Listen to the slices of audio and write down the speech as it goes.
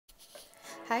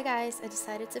Hi guys, I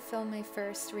decided to film my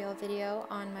first real video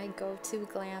on my To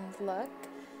Glam look.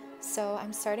 So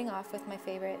I'm starting off with my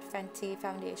favorite Fenty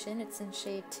foundation. It's in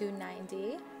shade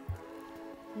 290.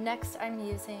 Next I'm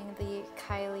using the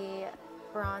Kylie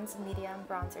Bronze Medium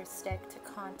Bronzer Stick to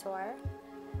contour.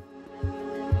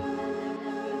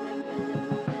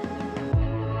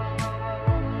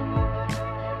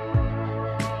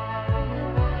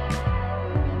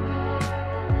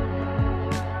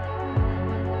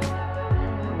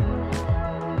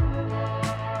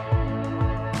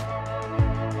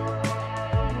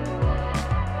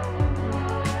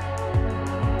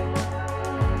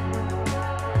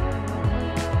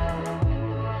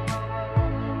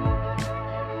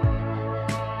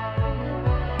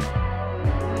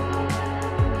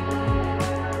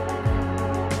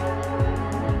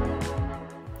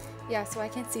 Yeah, so I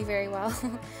can't see very well,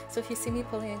 so if you see me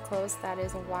pulling it close, that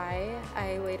is why.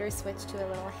 I later switched to a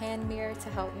little hand mirror to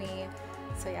help me,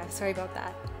 so yeah, sorry about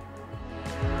that.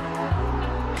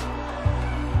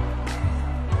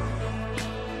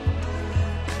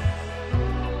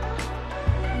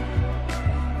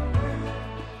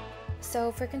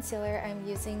 So for concealer, I'm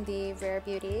using the Rare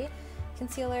Beauty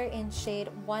concealer in shade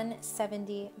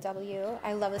 170W.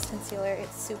 I love this concealer.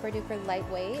 It's super duper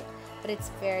lightweight, but it's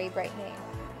very brightening.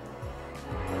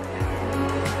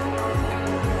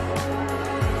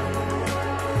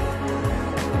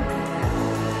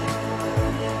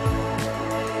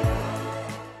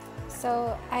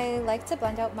 So I like to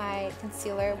blend out my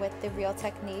concealer with the Real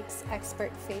Techniques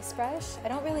Expert Face Brush. I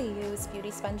don't really use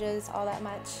beauty sponges all that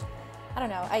much. I don't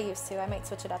know, I used to. I might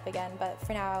switch it up again, but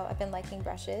for now I've been liking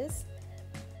brushes.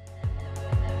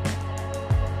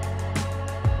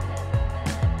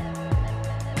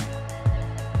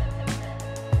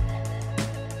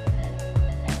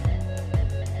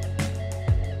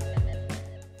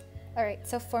 Alright,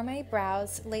 so for my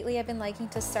brows, lately I've been liking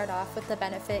to start off with the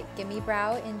Benefit Gimme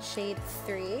Brow in shade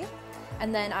 3,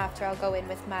 and then after I'll go in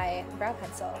with my brow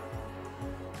pencil.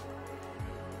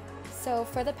 So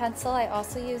for the pencil, I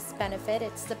also use Benefit.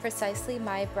 It's the Precisely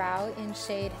My Brow in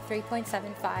shade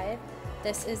 3.75.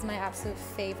 This is my absolute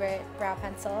favorite brow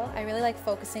pencil. I really like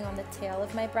focusing on the tail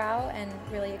of my brow and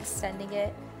really extending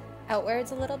it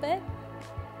outwards a little bit.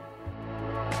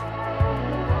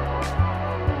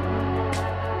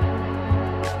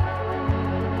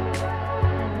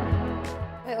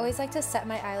 I always like to set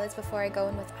my eyelids before I go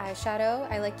in with eyeshadow.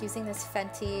 I like using this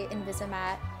Fenty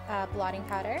Invisimatte blotting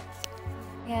powder.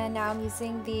 And now I'm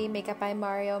using the Makeup by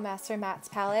Mario Master Mattes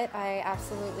palette. I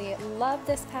absolutely love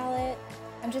this palette.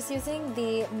 I'm just using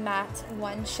the matte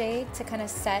 1 shade to kind of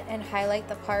set and highlight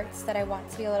the parts that I want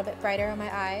to be a little bit brighter on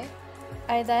my eye.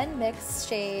 I then mix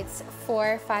shades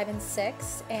 4, 5, and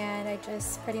 6, and I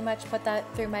just pretty much put that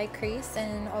through my crease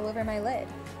and all over my lid.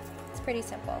 It's pretty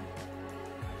simple.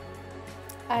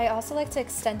 I also like to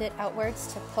extend it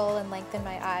outwards to pull and lengthen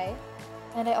my eye.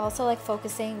 And I also like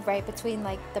focusing right between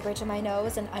like the bridge of my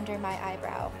nose and under my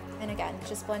eyebrow. And again,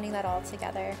 just blending that all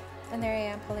together. And there I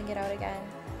am, pulling it out again.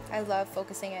 I love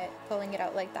focusing it, pulling it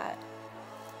out like that.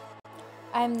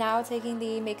 I'm now taking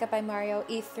the Makeup by Mario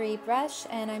E3 brush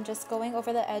and I'm just going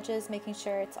over the edges, making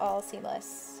sure it's all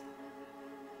seamless.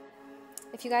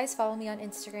 If you guys follow me on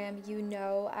Instagram, you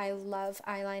know I love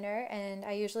eyeliner and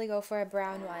I usually go for a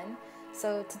brown one.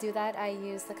 So to do that, I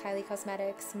use the Kylie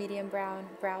Cosmetics Medium Brown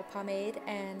Brow Pomade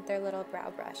and their little brow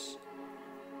brush.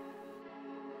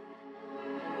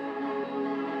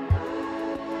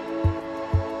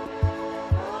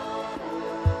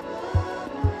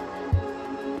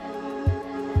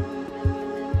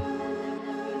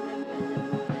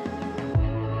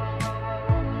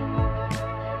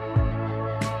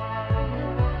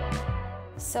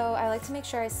 So I like to make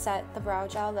sure I set the brow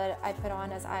gel that I put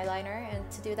on as eyeliner, and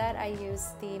to do that I use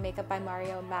the Makeup by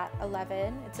Mario Matte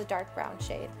 11. It's a dark brown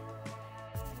shade.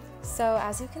 So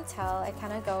as you can tell, I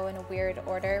kind of go in a weird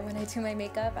order when I do my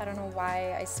makeup. I don't know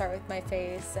why I start with my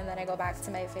face and then I go back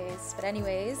to my face. But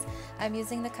anyways, I'm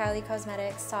using the Kylie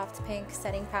Cosmetics Soft Pink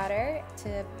Setting Powder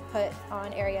to put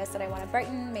on areas that I want to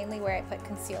brighten, mainly where I put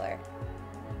concealer.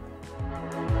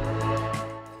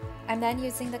 I'm then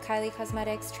using the Kylie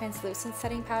Cosmetics Translucent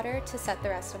Setting Powder to set the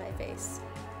rest of my face.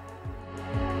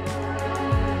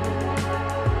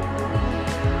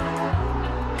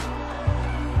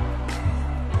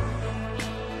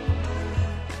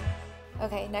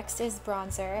 Okay, next is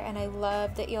bronzer, and I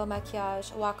love the Il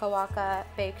Makiage Waka Waka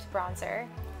Baked Bronzer,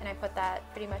 and I put that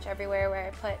pretty much everywhere where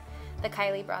I put the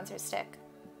Kylie bronzer stick.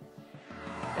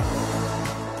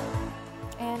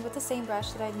 And with the same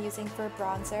brush that I'm using for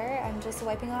bronzer, I'm just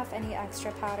wiping off any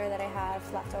extra powder that I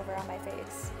have left over on my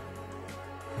face.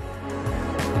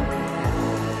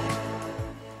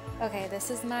 Okay, this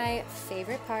is my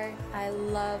favorite part. I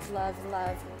love, love,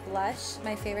 love blush.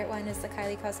 My favorite one is the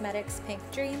Kylie Cosmetics Pink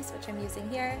Dreams, which I'm using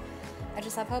here. I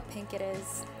just love how pink it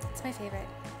is. It's my favorite,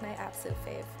 my absolute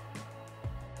fave.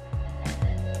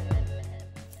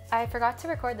 I forgot to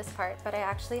record this part, but I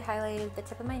actually highlighted the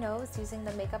tip of my nose using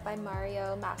the Makeup by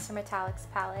Mario Master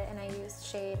Metallics palette, and I used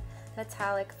shade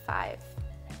Metallic 5.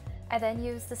 I then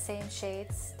used the same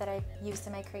shades that I used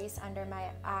in my crease under my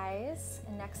eyes.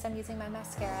 And next I'm using my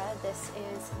mascara. This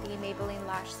is the Maybelline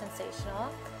Lash Sensational.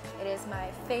 It is my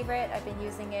favorite. I've been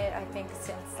using it, I think,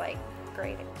 since like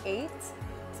grade 8.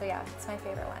 So yeah, it's my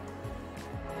favorite one.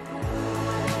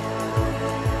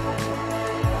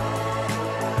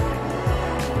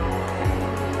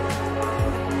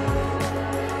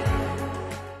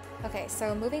 Okay,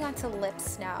 so moving on to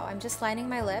lips now. I'm just lining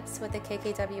my lips with the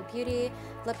KKW Beauty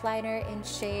lip liner in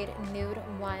shade Nude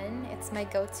 1. It's my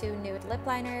go-to nude lip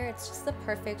liner. It's just the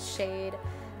perfect shade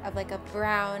of like a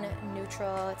brown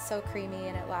neutral. It's so creamy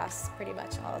and it lasts pretty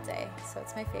much all day. So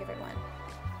it's my favorite one.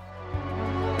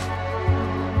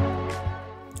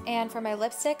 And for my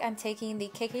lipstick, I'm taking the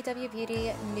KKW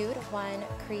Beauty Nude 1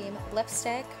 Cream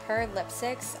Lipstick. Her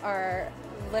lipsticks are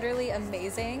literally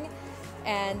amazing,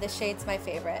 and the shade's my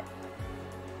favorite.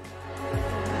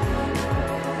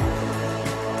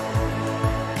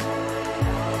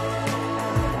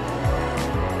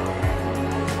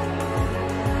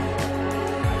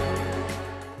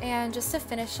 And just to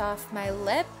finish off my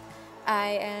lip,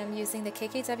 I am using the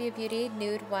KKW Beauty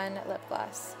Nude 1 Lip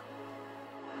Gloss.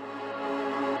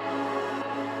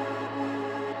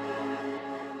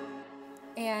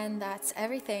 And that's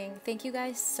everything. Thank you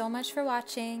guys so much for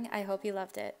watching. I hope you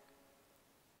loved it.